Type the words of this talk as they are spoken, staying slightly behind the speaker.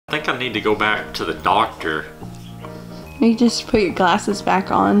I think I need to go back to the doctor. You just put your glasses back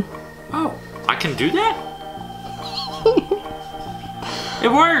on. Oh, I can do that?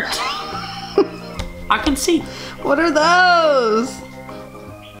 It worked! I can see. What are those?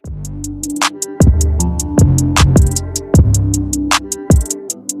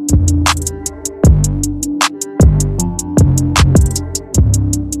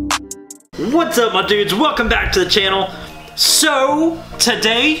 What's up, my dudes? Welcome back to the channel. So,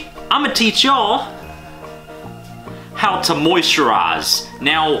 today, I'm gonna teach y'all how to moisturize.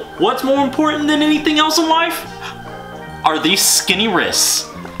 Now, what's more important than anything else in life? Are these skinny wrists.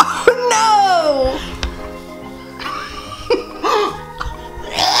 Oh no!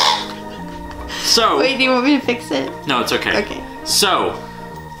 So, wait, do you want me to fix it? No, it's okay. Okay. So,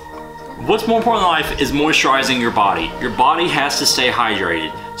 what's more important in life is moisturizing your body. Your body has to stay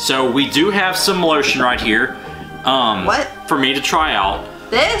hydrated. So we do have some lotion right here. What? For me to try out.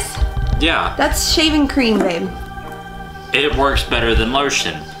 This? Yeah. That's shaving cream, babe. It works better than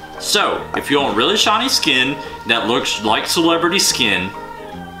lotion. So, if you want really shiny skin that looks like celebrity skin,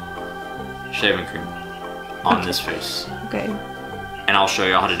 shaving cream on this face. Okay. And I'll show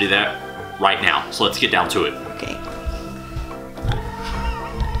you how to do that right now. So let's get down to it. Okay.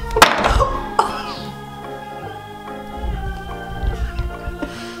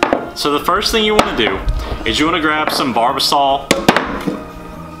 So the first thing you want to do is you want to grab some Barbasol,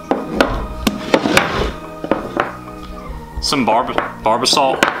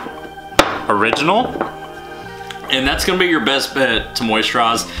 Barbasol Original, and that's going to be your best bet to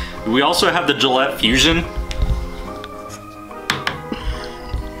moisturize. We also have the Gillette Fusion.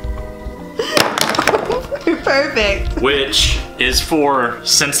 Perfect. Which is for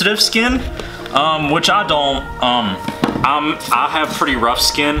sensitive skin, which I don't. I have pretty rough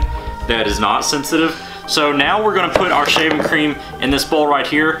skin that is not sensitive. So now we're gonna put our shaving cream in this bowl right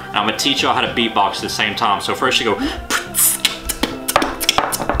here, and I'm gonna teach y'all how to beatbox at the same time. So first you go.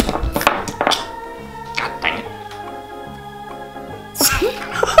 God dang it.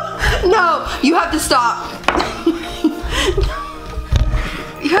 No, you have to stop.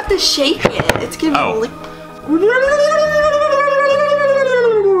 You have to shake it. It's gonna Oh.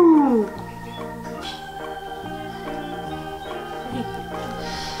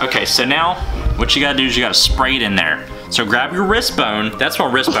 Okay, so now what you gotta do is you gotta spray it in there. So grab your wrist bone. That's my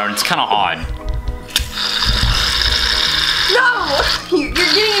wrist bone. It's kind of odd. No! You're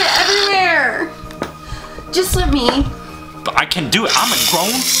getting it everywhere. Just let me. But I can do it. I'm a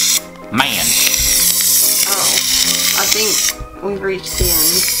grown man. Oh, I think we've reached the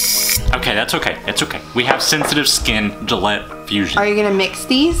end. Okay, that's okay. It's okay. We have sensitive skin, Gillette Fusion. Are you gonna mix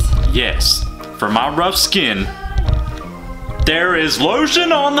these? Yes. For my rough skin, there is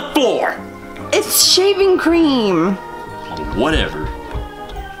lotion on the floor. It's shaving cream. Whatever.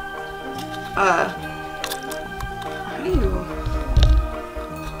 Ew.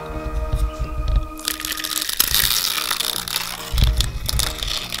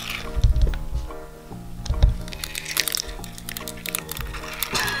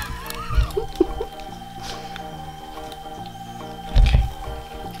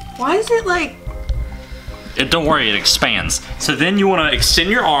 Why is it like... Don't worry, it expands. So then you want to extend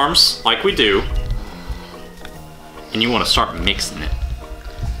your arms like we do. And you want to start mixing it.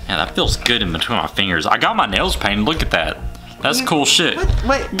 Yeah, that feels good in between my fingers. I got my nails painted. Look at that. That's cool shit.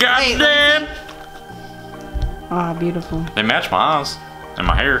 Wait, God damn! Ah, beautiful. They match my eyes and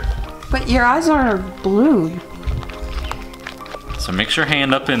my hair. But your eyes aren't blue. So mix your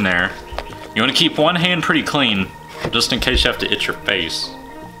hand up in there. You want to keep one hand pretty clean, just in case you have to itch your face.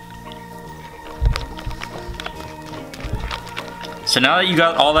 So now that you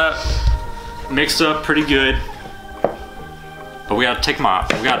got all that mixed up pretty good, but we gotta take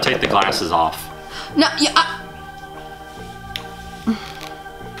the glasses off. No, yeah.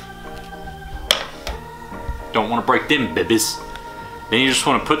 Don't want to break them bibbies. Then you just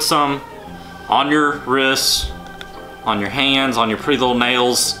want to put some on your wrists, on your hands, on your pretty little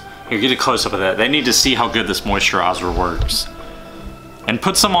nails. Here, get a close up of that. They need to see how good this moisturizer works. And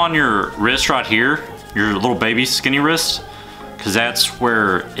put some on your wrist right here, your little baby skinny wrist, because that's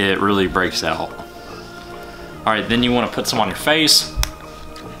where it really breaks out. All right, then you want to put some on your face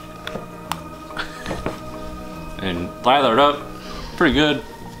and lather it up pretty good.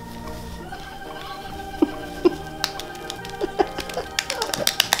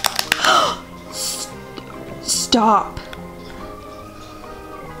 Stop.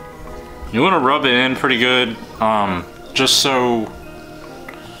 You want to rub it in pretty good, just so,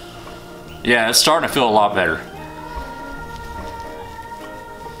 yeah, it's starting to feel a lot better.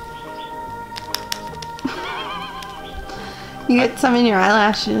 You get some in your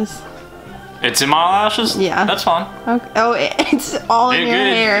eyelashes. It's in my eyelashes? Yeah. That's fine. Okay. Oh, it's all in your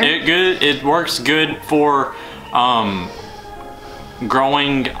hair. It works good for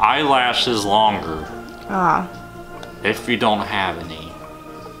growing eyelashes longer. Ah. If you don't have any.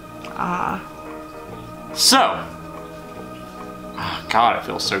 Ah. So. Oh, God, it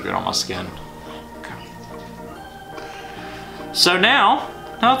feels so good on my skin. Okay. So now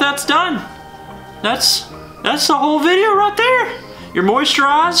that that's done, that's the whole video right there. You're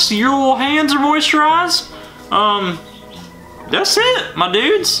moisturized, your little hands are moisturized. That's it, my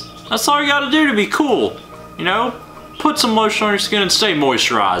dudes. That's all you gotta do to be cool. You know, put some lotion on your skin and stay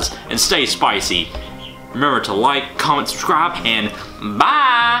moisturized and stay spicy. Remember to like, comment, subscribe, and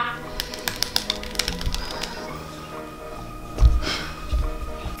bye.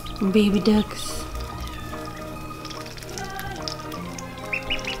 Baby ducks.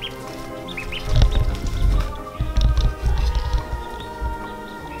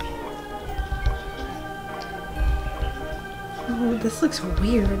 Oh, this looks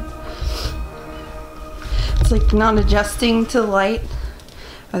weird. It's like not adjusting to the light.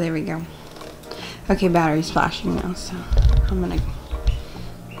 Oh, there we go. Okay, battery's flashing now, so I'm gonna...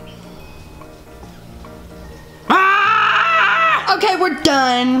 Ah! Okay, we're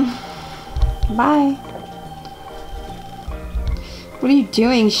done. Bye. What are you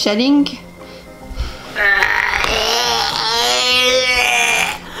doing? Shedding?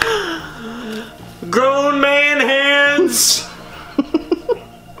 Grown man hands.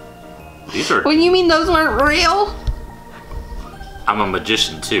 These are... What do you mean those weren't real? I'm a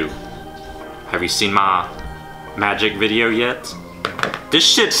magician too. Have you seen my magic video yet? This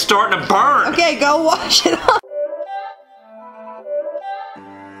shit's starting to burn. Okay, go wash it off.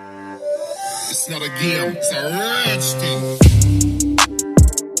 It's not a game, it's a rich thing.